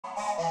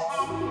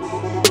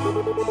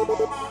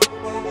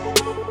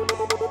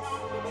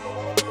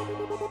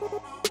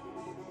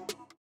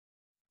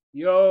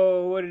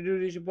Yo, what it do?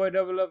 This your boy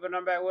Double Up, and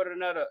I'm back with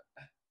another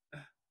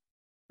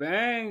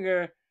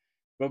banger.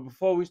 But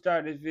before we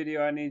start this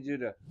video, I need you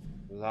to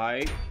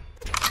like,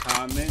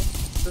 comment,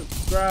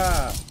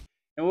 subscribe.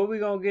 And what we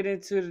gonna get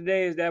into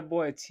today is that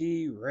boy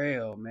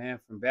TRell,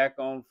 man, from Back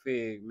on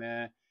Figg,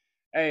 man.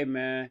 Hey,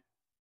 man,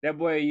 that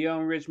boy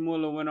Young Rich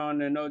Mula went on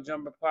the No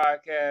Jumper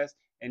podcast,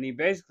 and he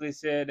basically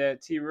said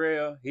that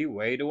TRell, he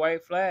waved the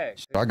white flag.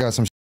 I got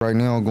some right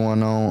now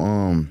going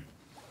on,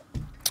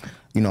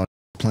 you know,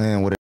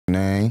 playing with a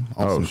name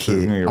on some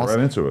shit, kid, right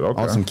into it.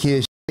 Okay. On some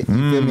kid shit,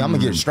 you feel me? I'm gonna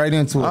get straight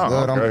into it,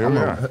 blood.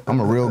 Okay, I'm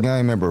a real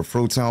gang member of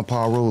Fruitown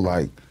Paru,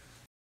 like,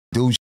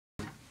 do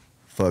shit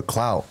for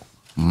clout.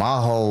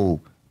 My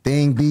whole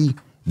thing be,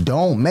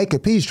 don't make a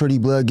peace treaty,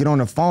 blood. Get on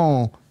the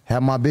phone,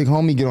 have my big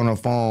homie get on the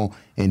phone,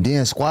 and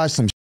then squash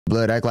some shit,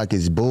 blood. Act like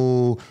it's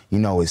bull, you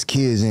know, his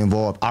kids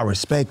involved. I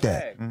respect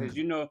that. Because,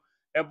 you know,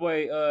 that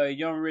boy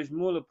Young Rich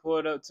Mula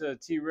pulled up to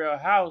TRell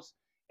house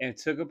and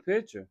took a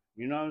picture.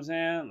 You know what I'm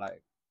saying?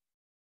 Like,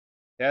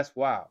 that's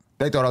wild.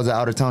 They thought I was an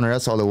out-of-towner,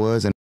 that's all it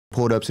was, and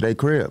pulled up to their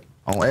crib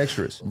on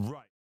extras.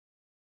 Right.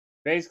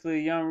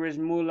 Basically, Young Rich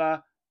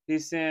Mula,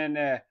 he's saying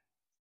that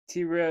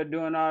TRell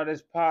doing all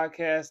this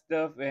podcast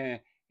stuff and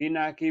he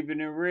not keeping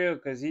it real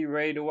because he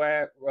waved the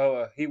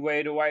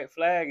white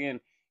flag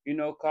and, you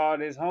know, called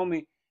his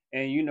homie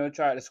and, you know,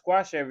 tried to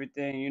squash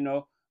everything, you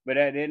know. But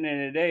at the end of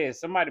the day, if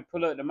somebody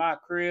pull up to my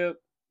crib,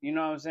 you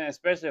know what I'm saying,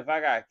 especially if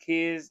I got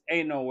kids,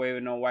 ain't no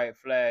waving no white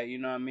flag, you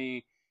know what I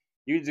mean?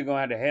 You just gonna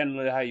have to handle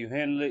it how you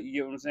handle it, you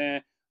get what I'm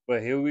saying?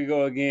 But here we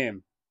go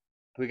again.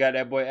 We got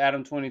that boy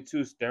Adam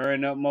 22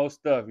 stirring up more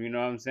stuff, you know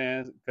what I'm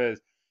saying?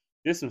 Because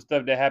there's some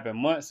stuff that happened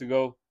months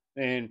ago,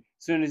 and as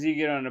soon as he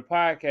get on the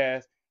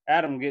podcast,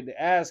 Adam get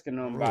to asking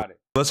him about it.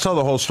 Let's tell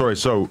the whole story.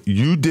 So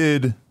you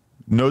did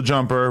No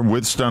Jumper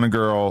with Stunna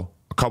Girl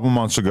a couple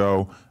months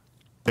ago.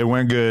 It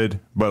went good,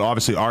 but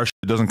obviously our shit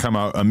doesn't come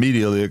out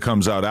immediately. It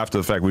comes out after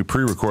the fact. We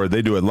pre-record.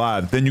 They do it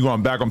live. Then you go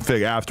on Back on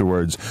Figg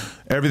afterwards.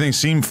 Everything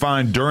seemed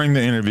fine during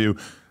the interview.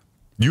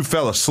 You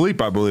fell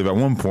asleep, I believe, at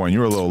one point. You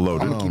were a little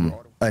loaded.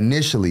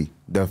 Initially,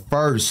 the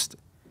first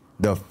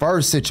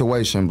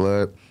situation,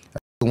 blood,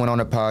 I went on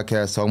the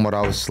podcast talking about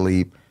I was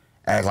asleep,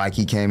 act like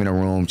he came in the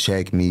room,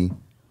 checked me.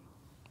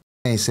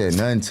 Ain't said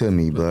nothing to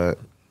me, blood.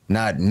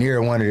 Not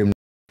near one of them.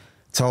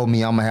 Told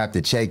me I'm gonna have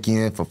to check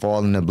in for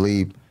falling to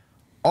bleep.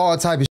 All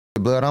type of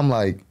shit, blood. I'm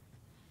like,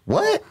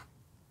 what?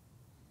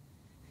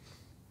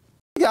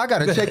 Yeah, I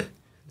gotta check.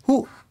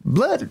 Who?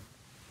 Blood?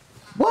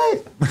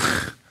 What?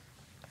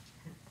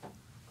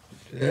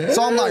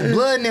 So I'm like,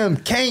 blood and them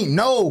can't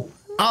know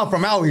I'm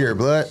from out here,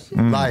 blood.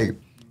 Like,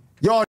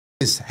 y'all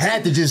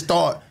had to just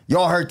thought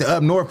y'all heard the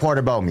up north part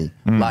about me.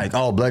 Like,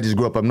 oh, blood just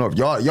grew up north.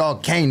 Y'all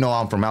can't know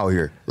I'm from out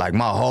here. Like,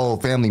 my whole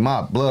family,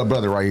 my blood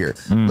brother right here.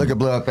 Look at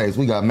blood face.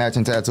 We got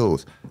matching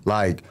tattoos.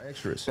 Like,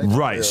 extras.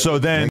 Right. So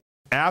then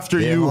after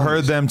you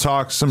heard them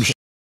talk some shit,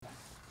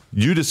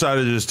 you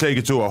decided to just take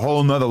it to a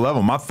whole nother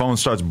level. My phone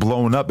starts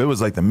blowing up. It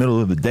was like the middle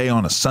of the day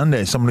on a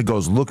Sunday. Somebody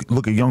goes,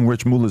 look at Young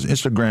Rich Mula's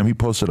Instagram. He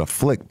posted a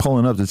flick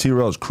pulling up to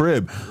TRell's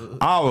crib.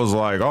 I was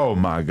like, oh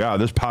my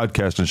God, this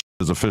podcasting shit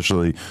has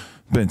officially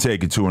been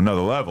taken to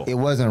another level. It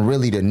wasn't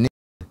really the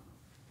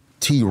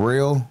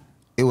TRell.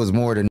 It was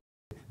more the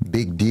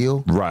big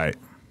deal. Right.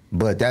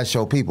 But that's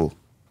your people.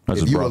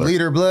 That's if you a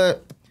leader,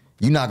 blood,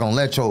 you're not gonna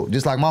let your,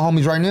 just like my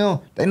homies right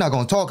now, they not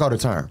gonna talk all the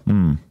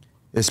time.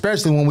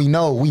 Especially when we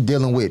know we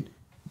dealing with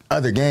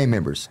other gang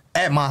members.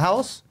 At my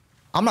house,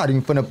 I'm not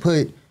even finna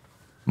put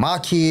my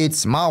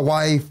kids, my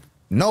wife,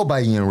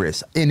 nobody in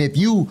risk. And if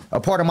you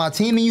a part of my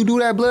team and you do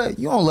that, blood,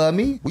 you don't love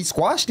me. We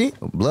squashed it.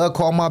 Blood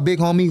called my big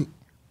homie.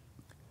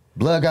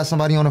 Blood got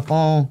somebody on the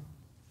phone.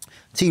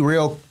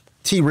 TRell,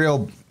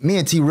 me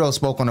and TRell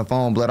spoke on the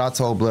phone, blood. I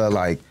told Blood,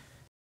 like,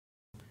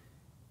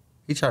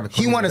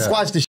 he wanted to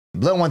squash the shit.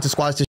 Blood wanted to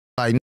squash the shit.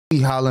 Like,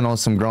 he hollering on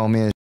some grown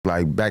men,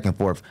 like, back and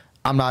forth.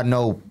 I'm not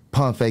no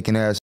pump faking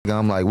ass.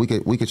 I'm like, we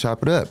could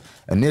chop it up.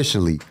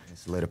 Initially,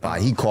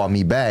 solidified. He called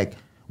me back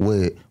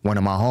with one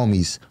of my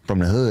homies from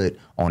the hood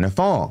on the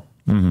phone.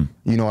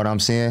 You know what I'm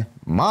saying?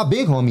 My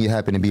big homie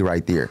happened to be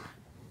right there.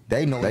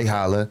 They know, they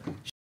holler,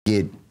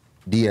 get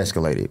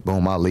de-escalated.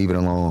 Boom, I leave it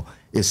alone.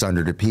 It's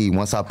under the P.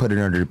 Once I put it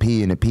under the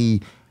P and the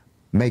P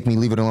make me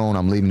leave it alone,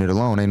 I'm leaving it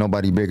alone. Ain't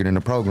nobody bigger than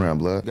the program,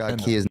 blood. Got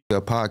kids, a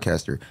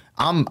podcaster.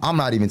 I'm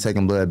not even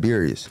taking blood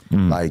serious.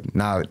 Like,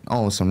 not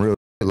on some real,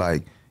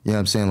 like, you know what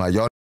I'm saying? Like,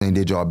 y'all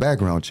did y'all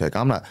background check.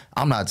 I'm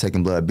not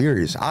taking blood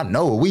serious. I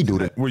know what we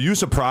do. Were you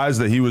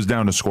surprised that he was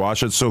down to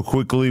squash it so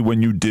quickly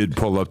when you did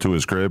pull up to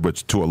his crib,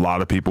 which to a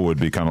lot of people would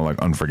be kind of like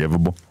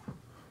unforgivable?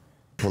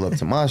 Pull up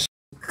to my shit.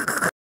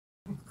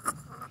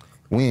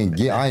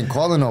 I ain't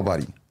calling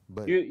nobody.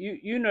 But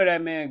You know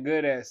that man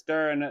good at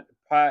stirring up the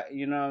pot,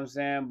 you know what I'm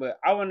saying? But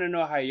I want to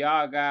know how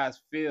y'all guys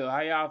feel.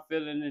 How y'all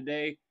feeling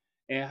today?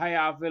 And how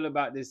y'all feel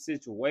about this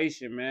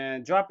situation,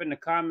 man? Drop in the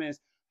comments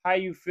how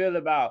you feel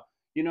about,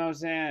 you know what I'm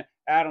saying,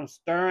 Adam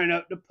stirring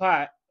up the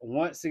pot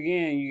once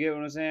again, you get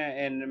what I'm saying?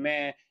 And the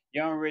man,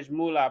 Young Rich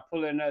Mula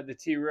pulling up the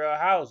TRell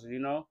house, you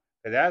know,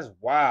 cause that's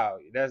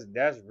wild. That's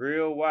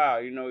real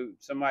wild. You know,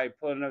 somebody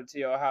pulling up to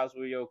your house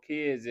with your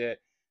kids.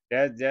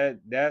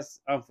 That's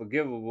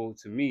unforgivable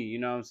to me. You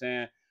know what I'm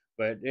saying?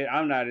 But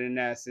I'm not in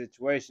that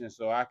situation,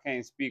 so I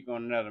can't speak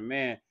on another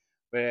man.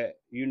 But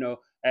you know,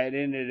 at the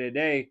end of the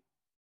day,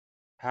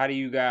 how do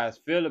you guys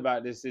feel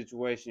about this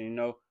situation? You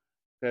know,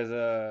 because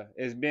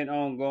it's been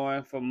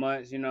ongoing for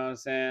months. You know what I'm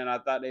saying? I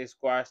thought they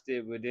squashed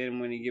it, but then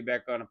when he get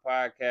back on the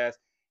podcast,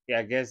 yeah,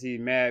 I guess he's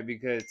mad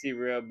because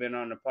TRell been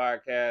on the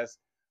podcast,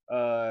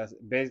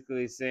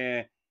 basically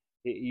saying,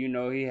 you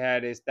know, he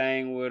had his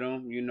thing with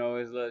him. You know,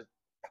 his little,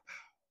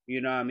 you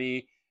know what I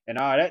mean, and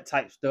all that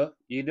type stuff.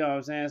 You know what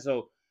I'm saying?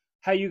 So,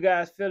 how you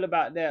guys feel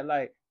about that?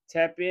 Like,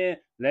 tap in,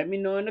 let me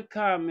know in the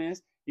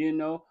comments. You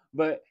know,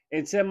 but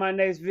until my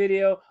next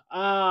video,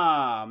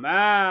 I'm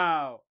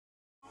out.